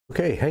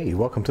Okay, hey,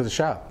 welcome to the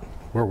shop.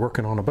 We're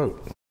working on a boat.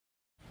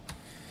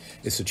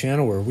 It's a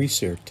channel where we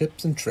share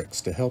tips and tricks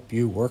to help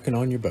you working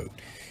on your boat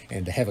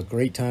and to have a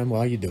great time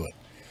while you do it.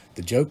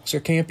 The jokes are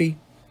campy,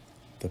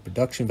 the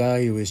production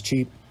value is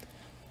cheap,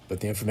 but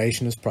the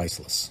information is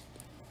priceless.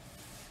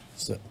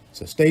 So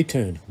stay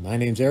tuned. My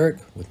name's Eric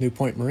with New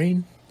Point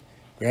Marine.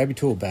 Grab your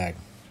tool bag.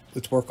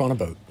 Let's work on a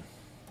boat.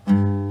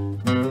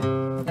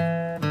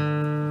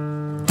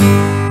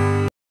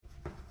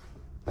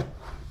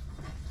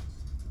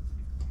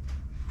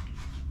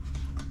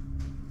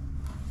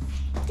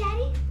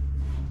 Daddy,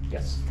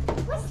 Yes.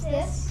 what's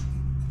this?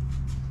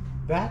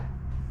 That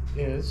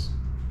is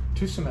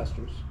 2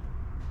 semesters,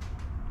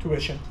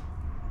 tuition,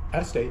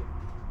 out of state,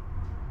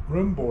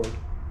 room, board,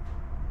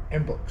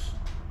 and books.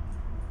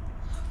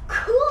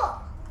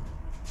 Cool!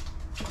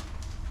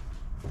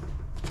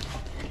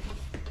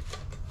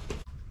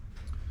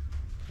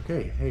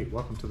 Okay, hey,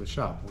 welcome to the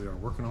shop. We are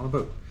working on a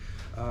boat.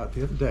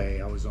 The other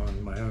day I was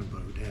on my own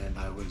boat and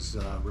I was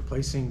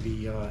replacing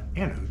the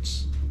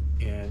anodes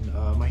in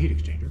my heat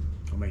exchanger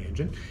on my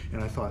engine,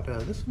 and I thought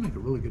this would make a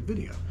really good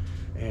video.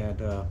 And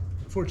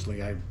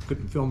unfortunately I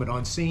couldn't film it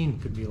on scene,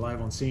 couldn't be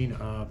live on scene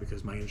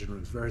because my engine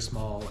room is very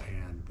small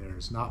and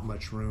there's not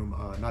much room,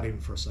 not even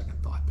for a second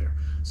thought there.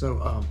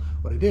 So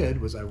what I did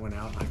was I went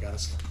out and I got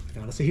us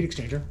a heat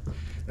exchanger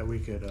that we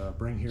could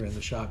bring here in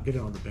the shop, get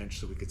it on the bench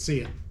so we could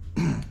see it.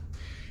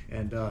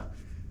 And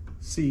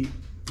see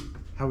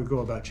how we go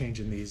about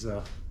changing these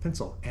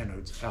pencil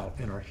anodes out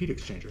in our heat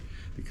exchanger,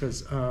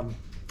 because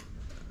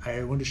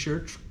I want to share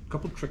a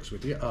couple tricks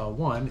with you.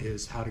 One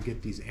is how to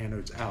get these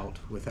anodes out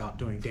without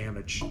doing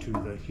damage to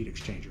the heat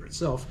exchanger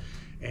itself,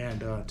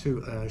 and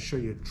two, show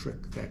you a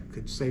trick that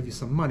could save you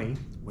some money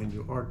when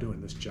you are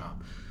doing this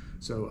job.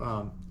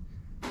 So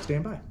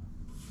stand by.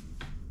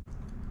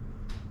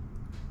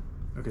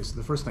 Okay, so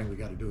the first thing we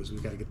got to do is we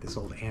got to get this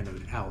old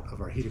anode out of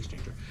our heat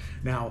exchanger.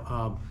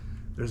 Now,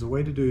 there's a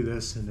way to do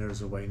this and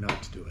there's a way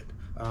not to do it.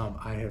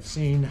 I have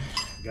seen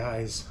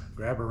guys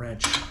grab a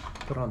wrench,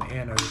 put on the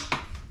anode,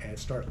 and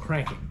start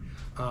cranking.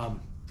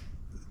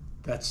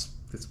 That's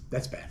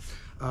bad.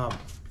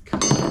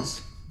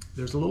 Because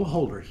there's a little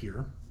holder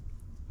here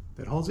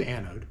that holds the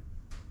anode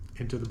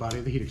into the body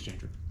of the heat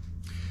exchanger.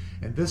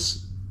 And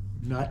this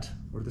nut,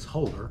 or this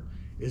holder,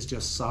 is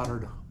just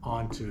soldered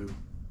onto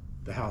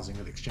the housing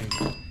of the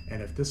exchanger.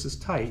 And if this is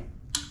tight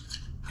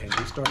and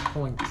you start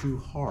pulling too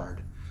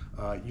hard,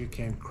 you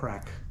can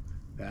crack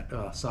that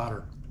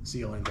solder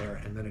seal in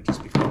there, and then it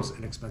just becomes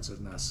an expensive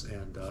mess,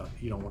 and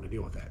you don't want to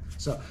deal with that.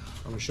 So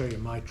I'm going to show you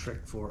my trick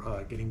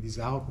for getting these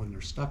out when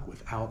they're stuck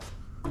without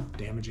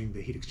damaging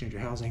the heat exchanger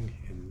housing,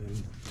 and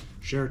then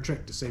share a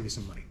trick to save you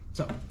some money.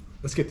 So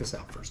let's get this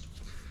out first.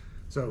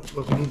 So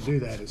what we need to do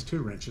that is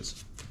 2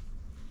 wrenches.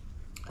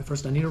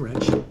 First I need a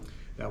wrench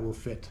that will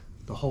fit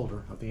the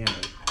holder of the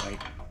anode right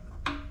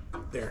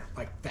there,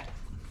 like that.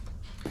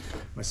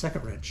 My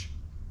second wrench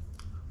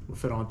will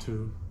fit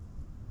onto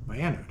my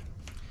anode.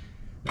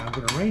 Now I'm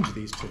going to arrange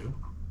these two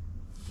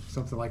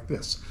something like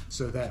this,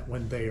 so that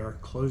when they are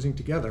closing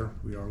together,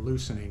 we are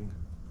loosening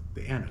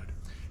the anode.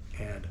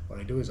 And what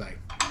I do is I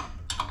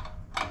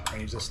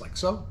arrange this like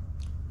so.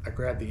 I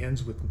grab the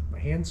ends with my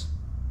hands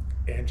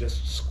and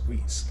just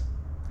squeeze.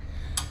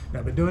 Now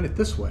I've been doing it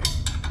this way.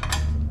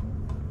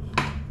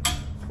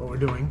 What we're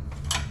doing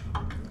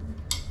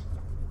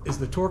is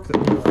the torque that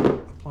we're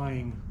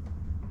applying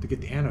to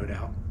get the anode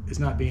out is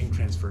not being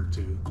transferred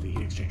to the heat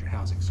exchanger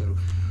housing. So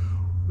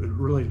it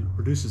really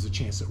reduces the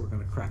chance that we're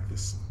going to crack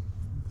this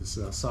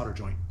solder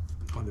joint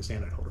on this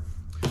anode holder.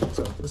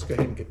 So let's go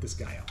ahead and get this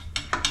guy out.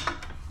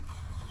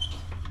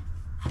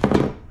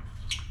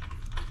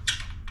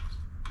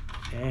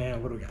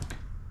 And what do we got?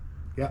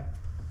 Yep,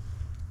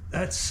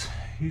 that's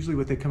usually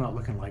what they come out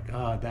looking like.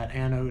 That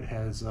anode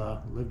has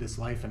lived its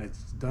life and it's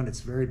done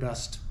its very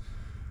best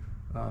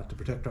to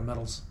protect our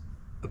metals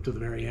up to the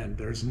very end.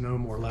 There's no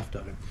more left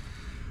of it.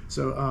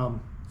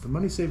 So the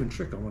money-saving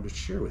trick I wanted to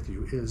share with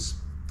you is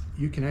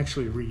you can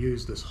actually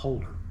reuse this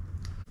holder.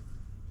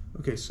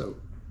 Okay, so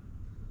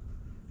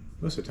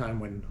most of the time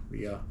when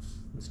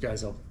these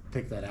guys, they'll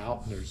take that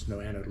out and there's no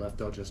anode left,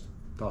 they'll just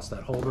toss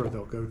that holder.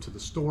 They'll go to the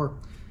store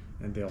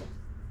and they'll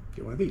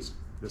get one of these.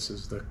 This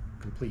is the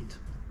complete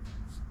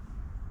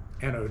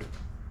anode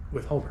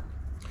with holder,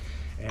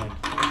 and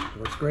it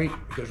works great.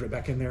 It goes right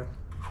back in there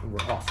and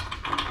we're off.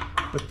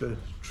 But the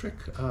trick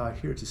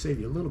here to save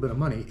you a little bit of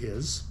money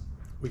is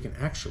we can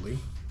actually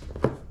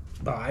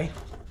buy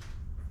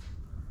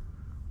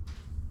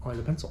only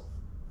the pencil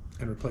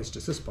and replace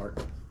just this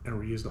part and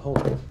reuse the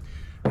holder.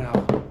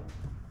 Now,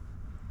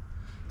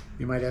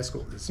 you might ask,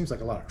 well, it seems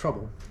like a lot of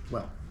trouble.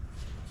 Well,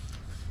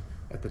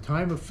 at the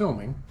time of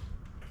filming,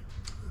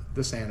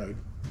 this anode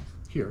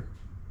here,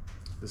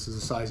 this is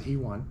a size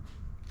E1,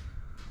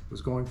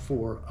 was going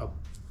for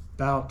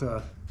about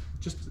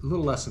just a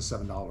little less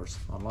than $7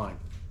 online.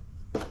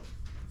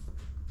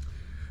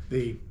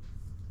 The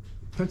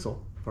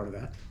pencil part of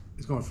that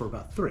is going for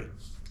about $3.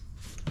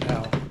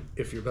 Now,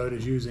 if your boat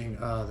is using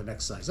the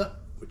next size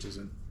up, which is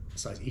a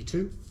size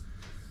E2,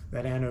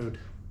 that anode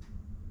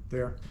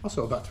there.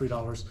 Also about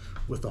 $3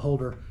 with the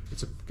holder.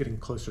 It's getting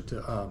closer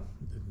to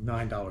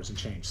 $9 and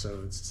change,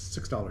 so it's a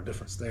 $6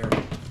 difference there.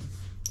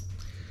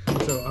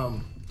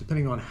 So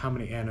depending on how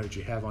many anodes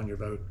you have on your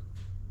boat,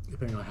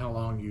 depending on how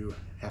long you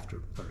have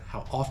to, or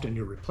how often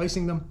you're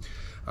replacing them,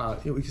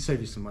 we can save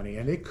you some money,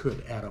 and it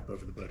could add up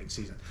over the boating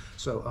season.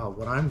 So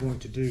what I'm going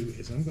to do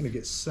is I'm going to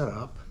get set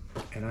up,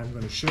 and I'm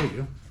going to show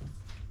you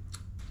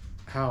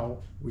how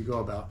we go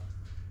about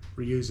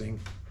reusing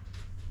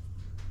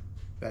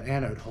that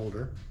anode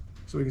holder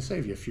so we can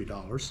save you a few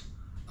dollars.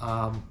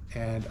 I'm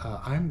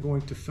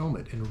going to film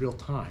it in real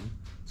time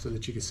so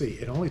that you can see.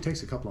 It only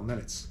takes a couple of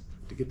minutes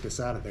to get this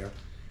out of there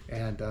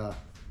and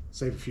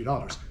save a few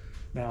dollars.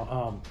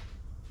 Now,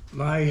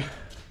 my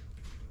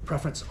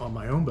preference on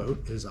my own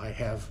boat is I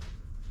have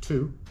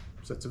two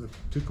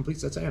complete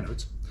sets of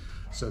anodes,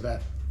 so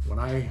that when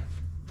I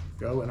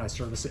go and I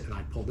service it and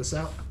I pull this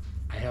out,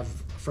 I have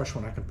a fresh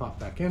one I can pop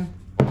back in.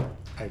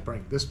 I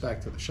bring this back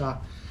to the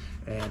shop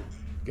and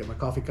get my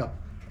coffee cup,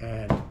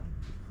 and a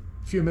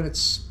few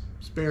minutes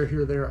spare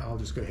here or there, I'll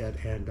just go ahead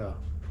and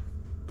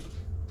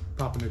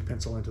pop a new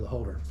pencil into the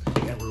holder,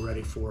 and we're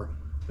ready for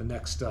the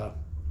next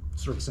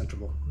service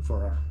interval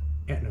for our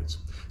anodes.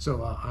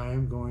 So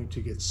I'm going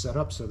to get set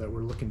up so that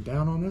we're looking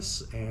down on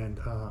this, and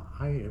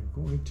I am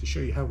going to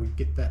show you how we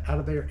get that out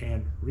of there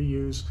and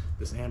reuse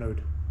this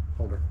anode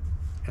holder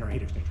in our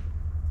heat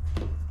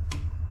exchanger.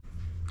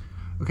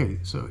 Okay,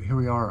 so here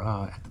we are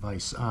at the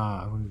vise.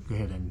 I'm going to go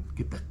ahead and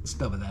get that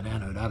stub of that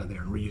anode out of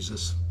there and reuse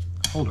this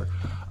holder.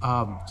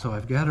 So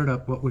I've gathered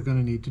up what we're going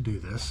to need to do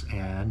this,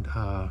 and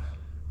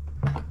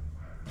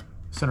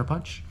center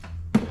punch.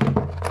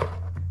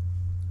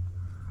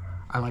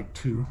 I like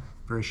two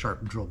very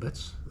sharp drill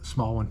bits, a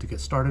small one to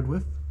get started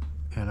with,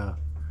 and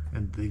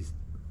the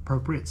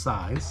appropriate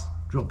size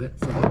drill bit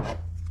for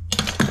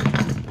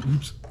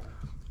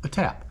a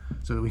tap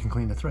so that we can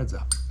clean the threads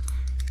up.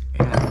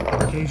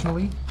 And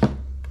occasionally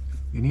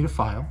you need a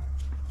file,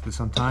 because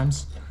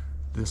sometimes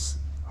this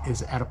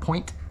is at a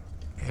point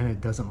and it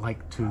doesn't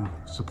like to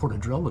support a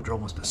drill. The drill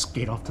wants to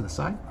skate off to the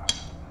side.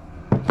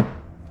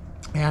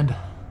 And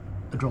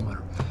a drill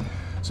motor.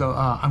 So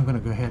I'm going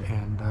to go ahead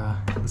and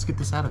let's get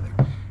this out of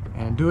there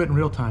and do it in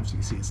real time so you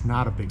can see it's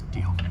not a big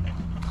deal.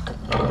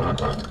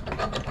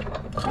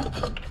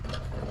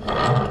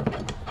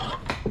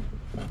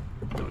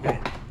 Okay,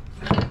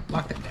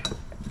 lock that down.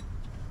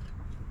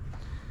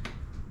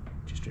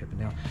 Just straight up and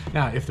down.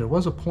 Now, if there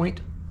was a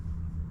point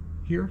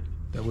here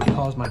that would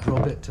cause my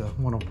drill bit to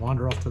want to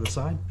wander off to the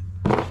side,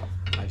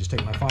 I just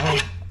take my file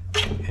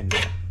and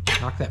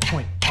knock that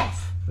point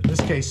off. But in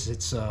this case,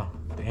 it's the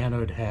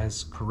anode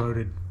has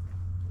corroded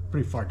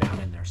pretty far down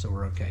in there, so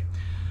we're okay.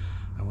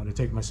 I want to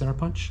take my center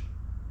punch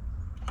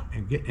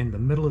and get in the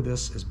middle of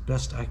this as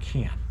best I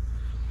can.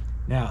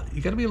 Now,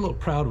 you got to be a little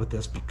proud with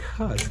this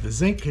because the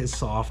zinc is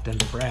soft and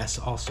the brass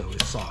also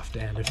is soft,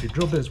 and if your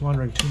drill bit is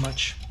wandering too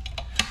much,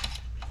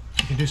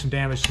 you can do some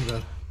damage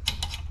to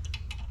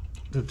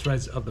the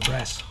threads of the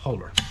brass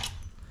holder.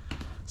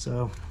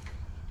 So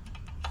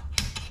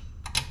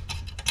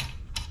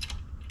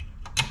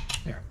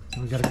there,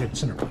 and we got a good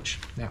center punch.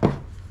 Now,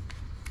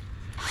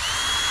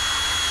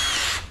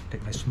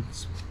 take my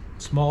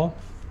small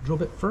drill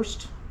bit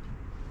first,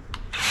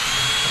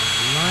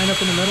 line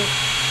up in the middle,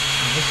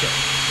 and let's go.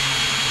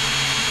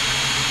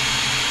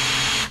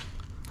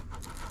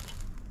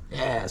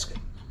 Yeah, that's good.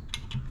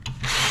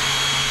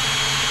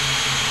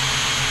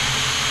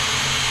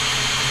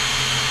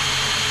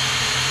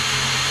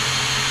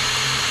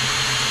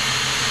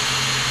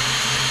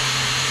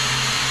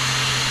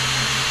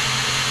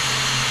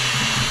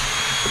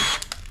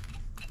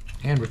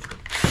 And we're through.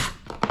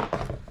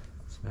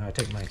 So now I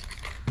take my,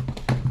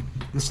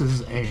 this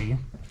is a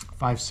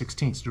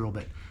 5/16 drill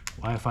bit.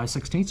 Why a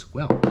 5/16?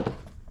 Well,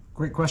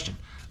 great question.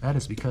 That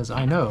is because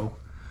I know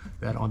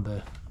that on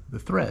the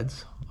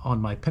threads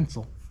on my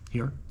pencil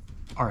here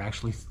are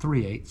actually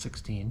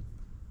 3/8/16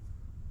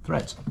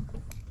 threads.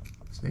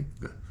 See,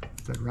 good.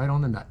 Thread right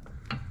on the nut.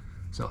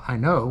 So I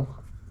know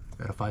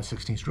that a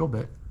 5/16 drill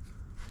bit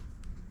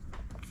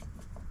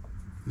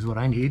is what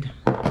I need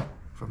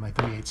for my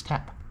 3/8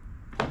 tap.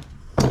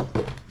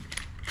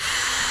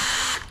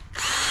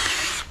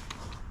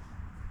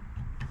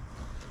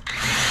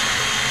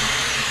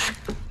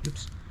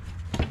 Oops.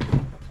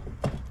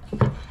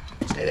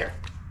 Stay there.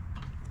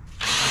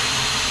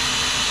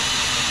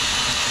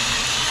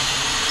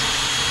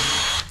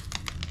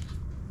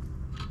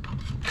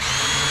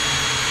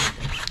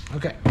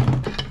 Okay.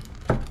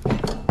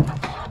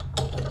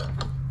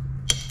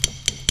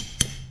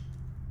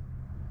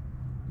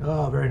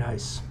 Oh, very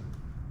nice.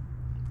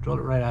 Drilled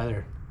it right out of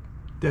there.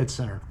 Dead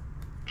center.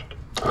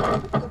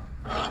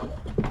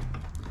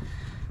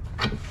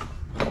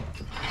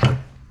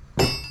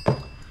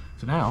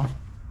 So now,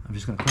 I'm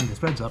just going to clean the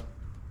threads up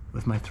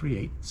with my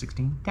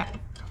 3/8/16 tap.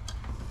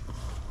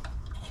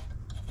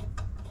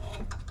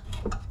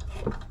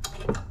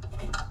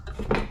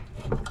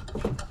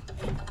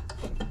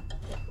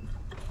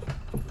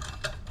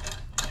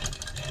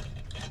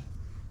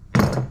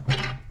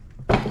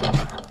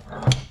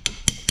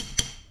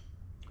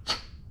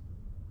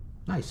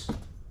 Nice. Go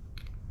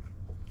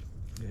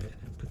ahead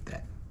and put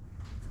that.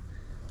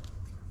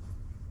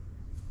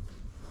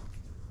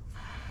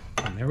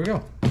 And there we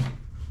go.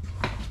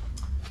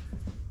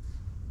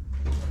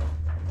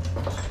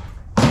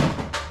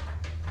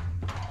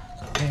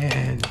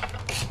 And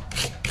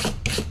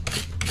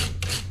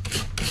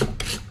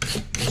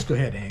let's go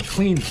ahead and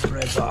clean the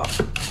threads off.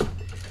 A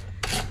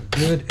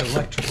good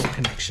electrical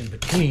connection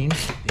between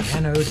the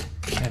anode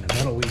and the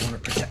metal we want to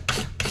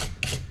protect.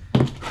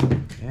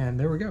 And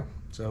there we go.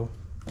 So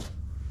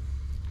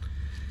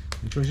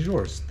the choice is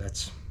yours.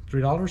 That's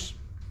 $3.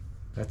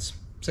 That's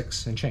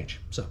 $6 and change.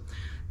 So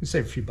you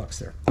save a few bucks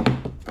there.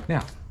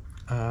 Now,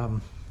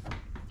 so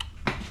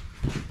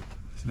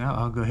now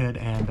I'll go ahead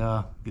and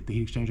get the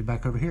heat exchanger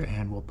back over here,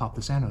 and we'll pop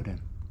this anode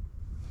in.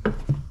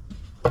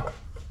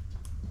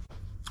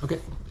 Okay,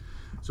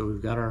 so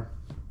we've got our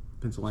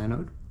pencil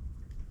anode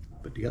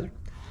put together.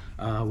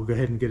 We'll go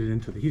ahead and get it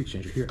into the heat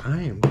exchanger here.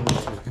 I am going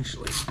to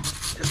actually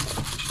just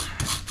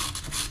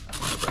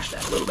want to brush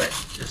that a little bit,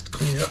 just to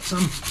clean it up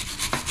some.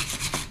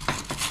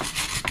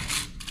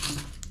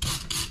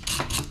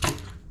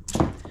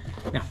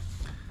 Now,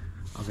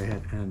 I'll go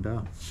ahead and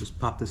just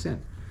pop this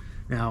in.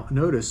 Now,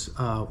 notice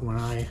when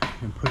I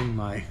am putting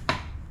my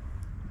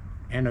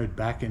anode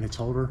back in its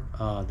holder,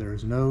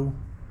 there's no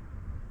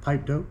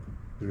pipe dope,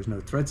 there's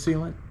no thread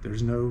sealant,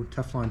 there's no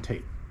Teflon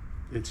tape.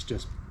 It's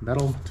just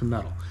metal to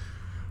metal.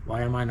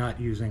 Why am I not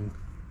using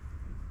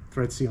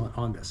thread sealant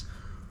on this?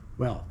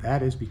 Well,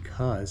 that is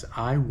because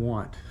I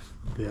want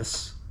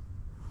this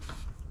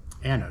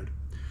anode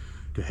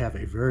to have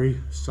a very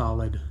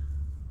solid,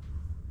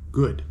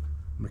 good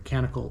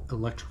mechanical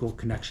electrical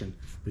connection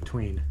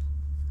between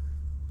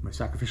my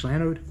sacrificial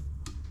anode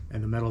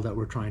and the metal that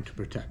we're trying to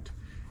protect.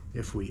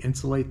 If we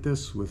insulate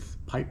this with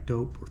pipe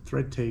dope or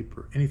thread tape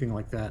or anything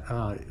like that,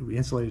 if we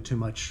insulate it too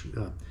much,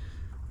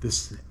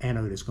 this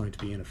anode is going to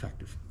be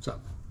ineffective. So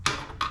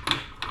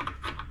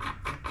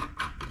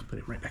put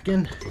it right back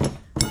in,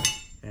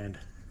 and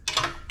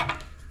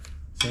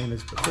same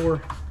as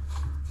before,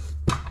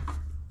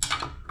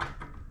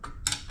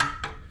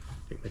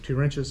 take my 2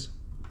 wrenches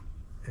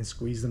and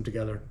squeeze them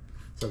together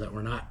so that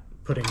we're not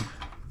putting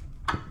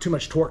too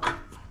much torque on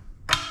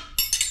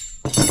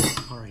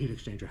our heat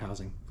exchanger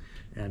housing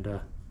and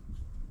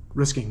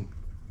risking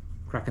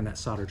cracking that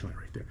solder joint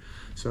right there.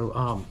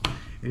 So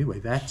anyway,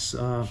 that's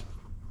our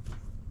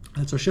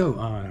show.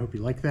 I hope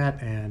you like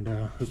that, and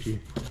hope you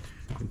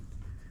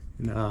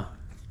can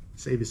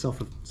save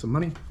yourself some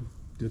money.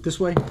 Do it this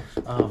way.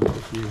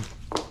 If you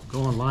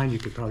go online, you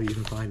could probably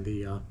even find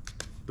the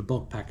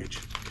bulk package,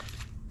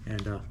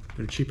 and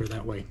they're cheaper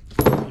that way,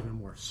 even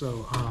more.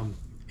 So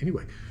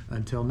anyway,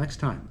 until next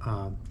time,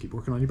 keep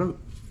working on your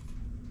boat.